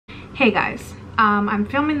Hey guys, I'm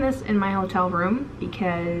filming this in my hotel room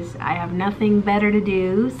because I have nothing better to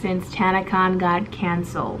do since TanaCon got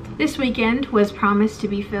canceled. This weekend was promised to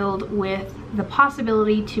be filled with the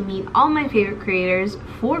possibility to meet all my favorite creators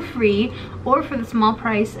for free or for the small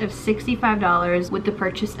price of $65 with the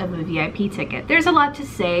purchase of a VIP ticket. There's a lot to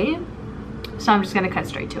say, so I'm just gonna cut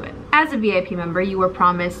straight to it. As a VIP member, you were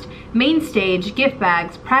promised main stage, gift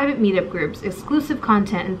bags, private meetup groups, exclusive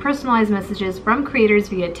content, and personalized messages from creators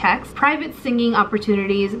via text, private singing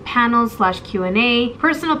opportunities, panels / Q&A,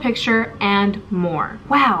 personal picture, and more.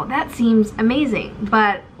 Wow, that seems amazing.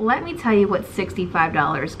 But let me tell you what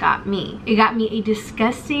 $65 got me. It got me a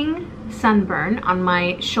disgusting sunburn on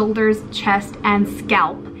my shoulders, chest, and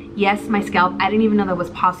scalp. Yes, my scalp. I didn't even know that was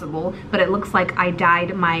possible, but it looks like I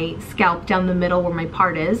dyed my scalp down the middle where my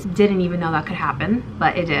part is. Didn't even know that could happen,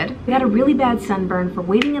 but it did. I got a really bad sunburn for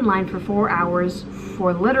waiting in line for 4 hours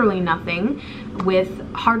for literally nothing,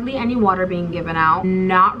 with hardly any water being given out,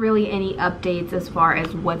 not really any updates as far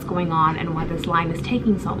as what's going on and why this line is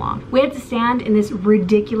taking so long. We had to stand in this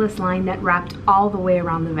ridiculous line that wrapped all the way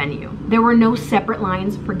around the venue. There were no separate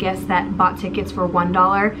lines for guests that bought tickets for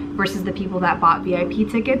 $1 versus the people that bought VIP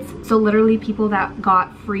tickets. So literally people that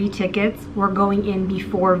got free tickets were going in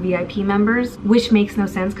before VIP members, which makes no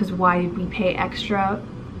sense because why did we pay extra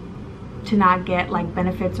to not get like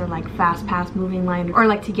benefits or like fast pass moving line or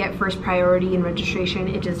like to get first priority in registration?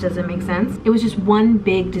 It just doesn't make sense. It was just one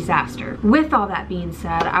big disaster. With all that being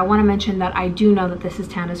said, I want to mention that I do know that this is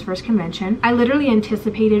Tana's first convention. I literally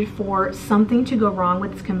anticipated for something to go wrong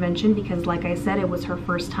with this convention because like I said, it was her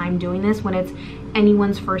first time doing this. When it's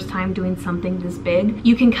anyone's first time doing something this big,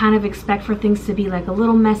 you can kind of expect for things to be like a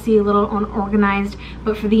little messy, a little unorganized,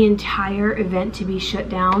 but for the entire event to be shut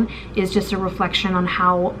down is just a reflection on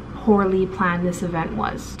how poorly planned this event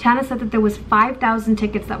was. Tana said that there was 5,000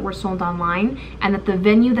 tickets that were sold online and that the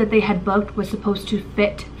venue that they had booked was supposed to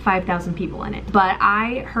fit 5,000 people in it. But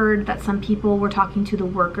I heard that some people were talking to the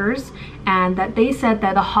workers and that they said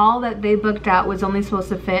that the hall that they booked out was only supposed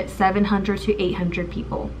to fit 700 to 800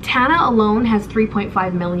 people. Tana alone has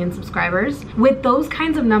 3.5 million subscribers. With those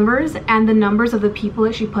kinds of numbers and the numbers of the people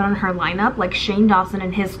that she put on her lineup, like Shane Dawson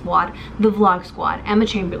and his squad, the Vlog Squad, Emma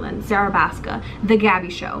Chamberlain, Sarah Baska, The Gabby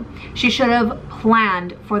Show, she should have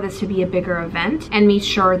planned for this to be a bigger event and made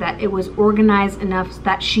sure that it was organized enough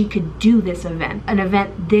that she could do this event, an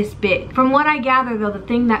event this big. From what I gather though, the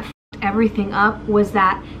thing that everything up was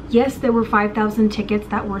that yes, there were 5,000 tickets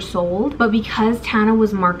that were sold, but because Tana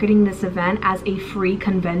was marketing this event as a free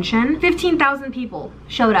convention, 15,000 people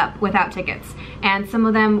showed up without tickets, and some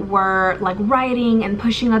of them were like rioting and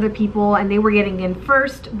pushing other people, and they were getting in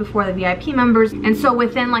first before the VIP members. And so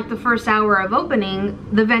within like the first hour of opening,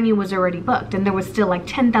 the venue was already booked and there was still like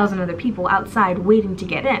 10,000 other people outside waiting to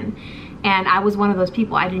get in. And I was one of those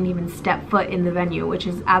people. I didn't even step foot in the venue, which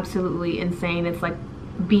is absolutely insane. It's like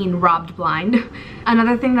being robbed blind.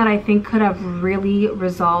 Another thing that I think could have really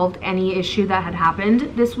resolved any issue that had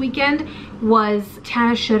happened this weekend was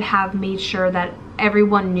Tana should have made sure that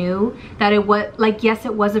everyone knew that it was like, yes,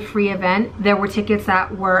 it was a free event. There were tickets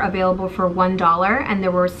that were available for $1 and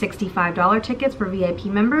there were $65 tickets for VIP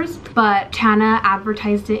members, but Tana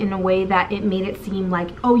advertised it in a way that it made it seem like,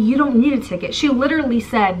 oh, you don't need a ticket. She literally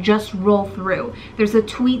said just roll through. There's a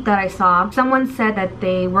tweet that I saw. Someone said that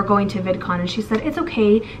they were going to VidCon and she said, it's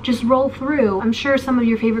okay, just roll through. I'm sure some of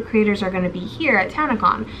your favorite creators are going to be here at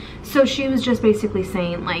TanaCon. So she was just basically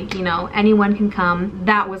saying like, you know, anyone can come.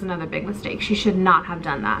 That was another big mistake. She should not have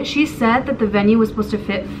done that. She said that the venue was supposed to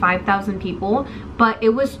fit 5,000 people, but it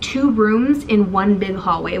was 2 rooms in one big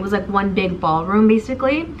hallway. It was like one big ballroom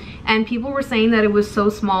basically, and people were saying that it was so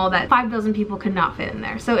small that 5,000 people could not fit in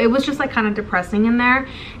there. So it was just like kind of depressing in there,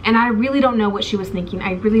 and I really don't know what she was thinking.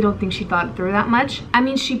 I really don't think she thought it through that much. I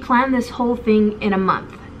mean, she planned this whole thing in a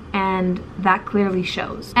month, and that clearly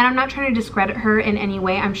shows. And I'm not trying to discredit her in any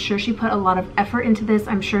way. I'm sure she put a lot of effort into this.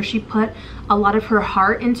 I'm sure she put a lot of her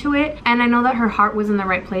heart into it, and I know that her heart was in the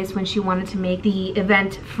right place when she wanted to make the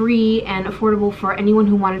event free and affordable for anyone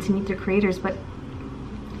who wanted to meet their creators, but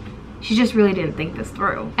she just really didn't think this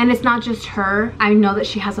through. And it's not just her. I know that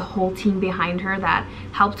she has a whole team behind her that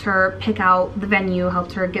helped her pick out the venue,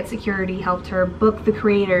 helped her get security, helped her book the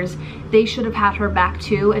creators. They should have had her back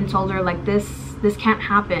too and told her like, this can't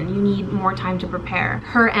happen. You need more time to prepare.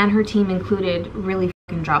 Her and her team included really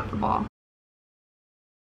fucking dropped the ball.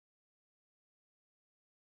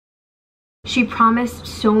 She promised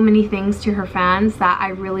so many things to her fans that I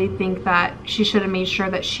really think that she should have made sure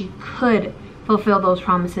that she could fulfill those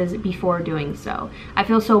promises before doing so. I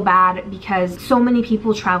feel so bad because so many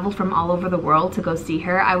people traveled from all over the world to go see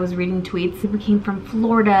her. I was reading tweets. People came from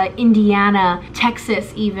Florida, Indiana,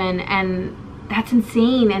 Texas even, and that's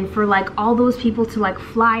insane. And for like all those people to like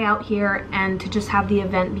fly out here and to just have the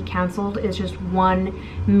event be canceled is just one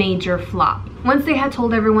major flop. Once they had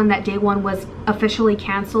told everyone that day one was officially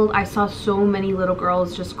canceled, I saw so many little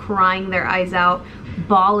girls just crying their eyes out,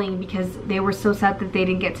 bawling because they were so sad that they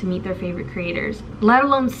didn't get to meet their favorite creators, let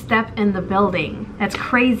alone step in the building. That's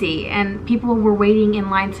crazy. And people were waiting in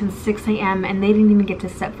line since 6 a.m. and they didn't even get to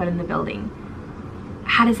step foot in the building.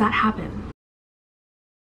 How does that happen?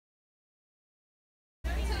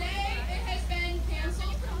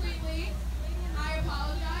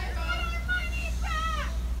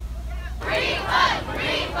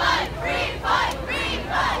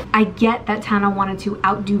 I get that Tana wanted to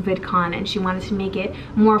outdo VidCon and she wanted to make it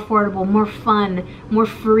more affordable, more fun, more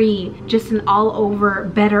free, just an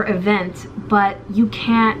all-over better event, but you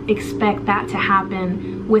can't expect that to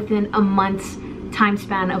happen within a month's time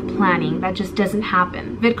span of planning. That just doesn't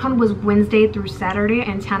happen. VidCon was Wednesday through Saturday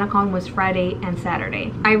and TanaCon was Friday and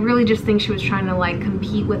Saturday. I really just think she was trying to like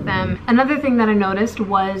compete with them. Another thing that I noticed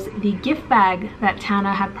was the gift bag that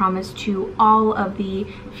Tana had promised to all of the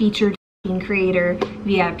featured creator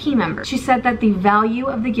VIP members. She said that the value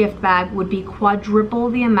of the gift bag would be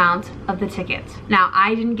quadruple the amount of the ticket. Now,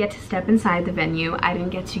 I didn't get to step inside the venue. I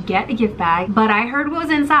didn't get to get a gift bag, but I heard what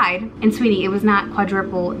was inside. And sweetie, it was not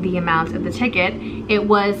quadruple the amount of the ticket. It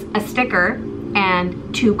was a sticker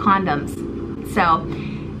and 2 condoms. So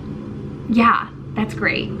yeah, that's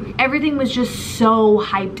great. Everything was just so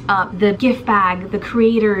hyped up. The gift bag, the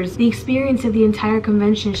creators, the experience of the entire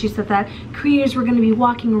convention. She said that creators were going to be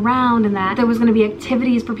walking around and that there was going to be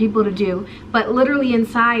activities for people to do. But literally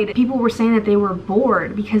inside, people were saying that they were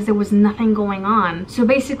bored because there was nothing going on. So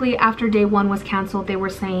basically, after day one was canceled, they were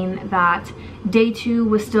saying that day 2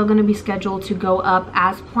 was still going to be scheduled to go up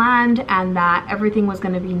as planned and that everything was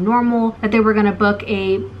going to be normal, that they were going to book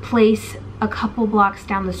a place a couple blocks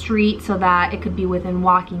down the street so that it could be within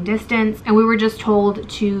walking distance. And we were just told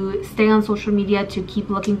to stay on social media to keep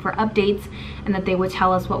looking for updates and that they would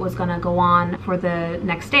tell us what was gonna go on for the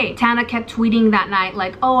next day. Tana kept tweeting that night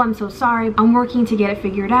like, oh, I'm so sorry, I'm working to get it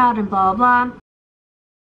figured out and blah, blah, blah.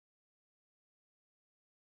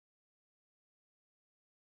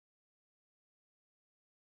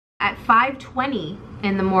 At 5:20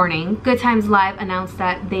 in the morning, Good Times Live announced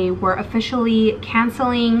that they were officially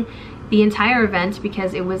canceling the entire event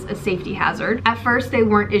because it was a safety hazard. At first, they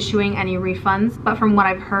weren't issuing any refunds, but from what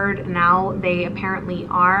I've heard now, they apparently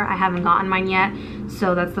are. I haven't gotten mine yet,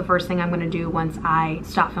 so that's the first thing I'm gonna do once I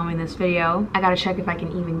stop filming this video. I gotta check if I can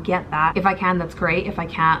even get that. If I can, that's great. If I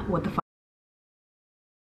can't, what the fuck?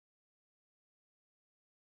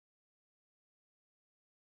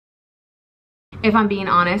 If I'm being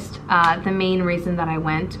honest, the main reason that I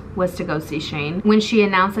went was to go see Shane. When she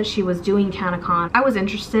announced that she was doing TanaCon, I was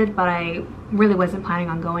interested, but I really wasn't planning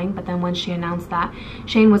on going. But then when she announced that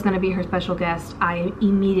Shane was gonna be her special guest, I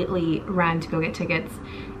immediately ran to go get tickets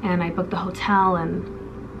and I booked the hotel, and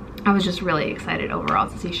I was just really excited overall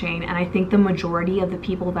to see Shane. And I think the majority of the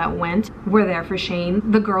people that went were there for Shane.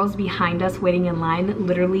 The girls behind us waiting in line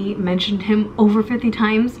literally mentioned him over 50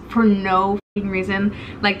 times for no reason.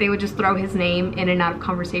 Like, they would just throw his name in and out of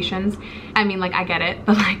conversations. I mean, like, I get it,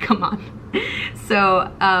 but like, come on.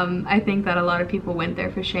 So I think that a lot of people went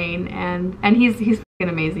there for Shane, and he's fucking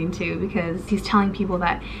amazing too, because he's telling people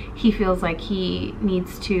that he feels like he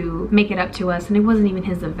needs to make it up to us, and it wasn't even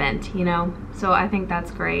his event, you know? So I think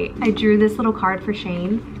that's great. I drew this little card for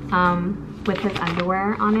Shane with his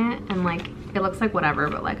underwear on it, and like, it looks like whatever,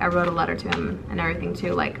 but like, I wrote a letter to him and everything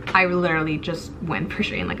too. Like, I literally just went for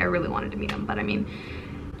Shane. Like, I really wanted to meet him, but I mean,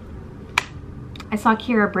 I saw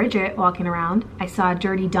Kira Bridget walking around. I saw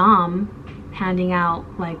Dirty Dom handing out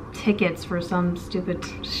like tickets for some stupid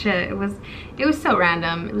shit. It was so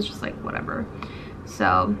random. It was just like, whatever.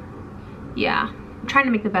 So yeah, I'm trying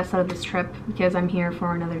to make the best out of this trip because I'm here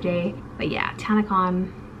for another day. But yeah,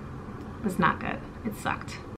 TanaCon was not good. It sucked.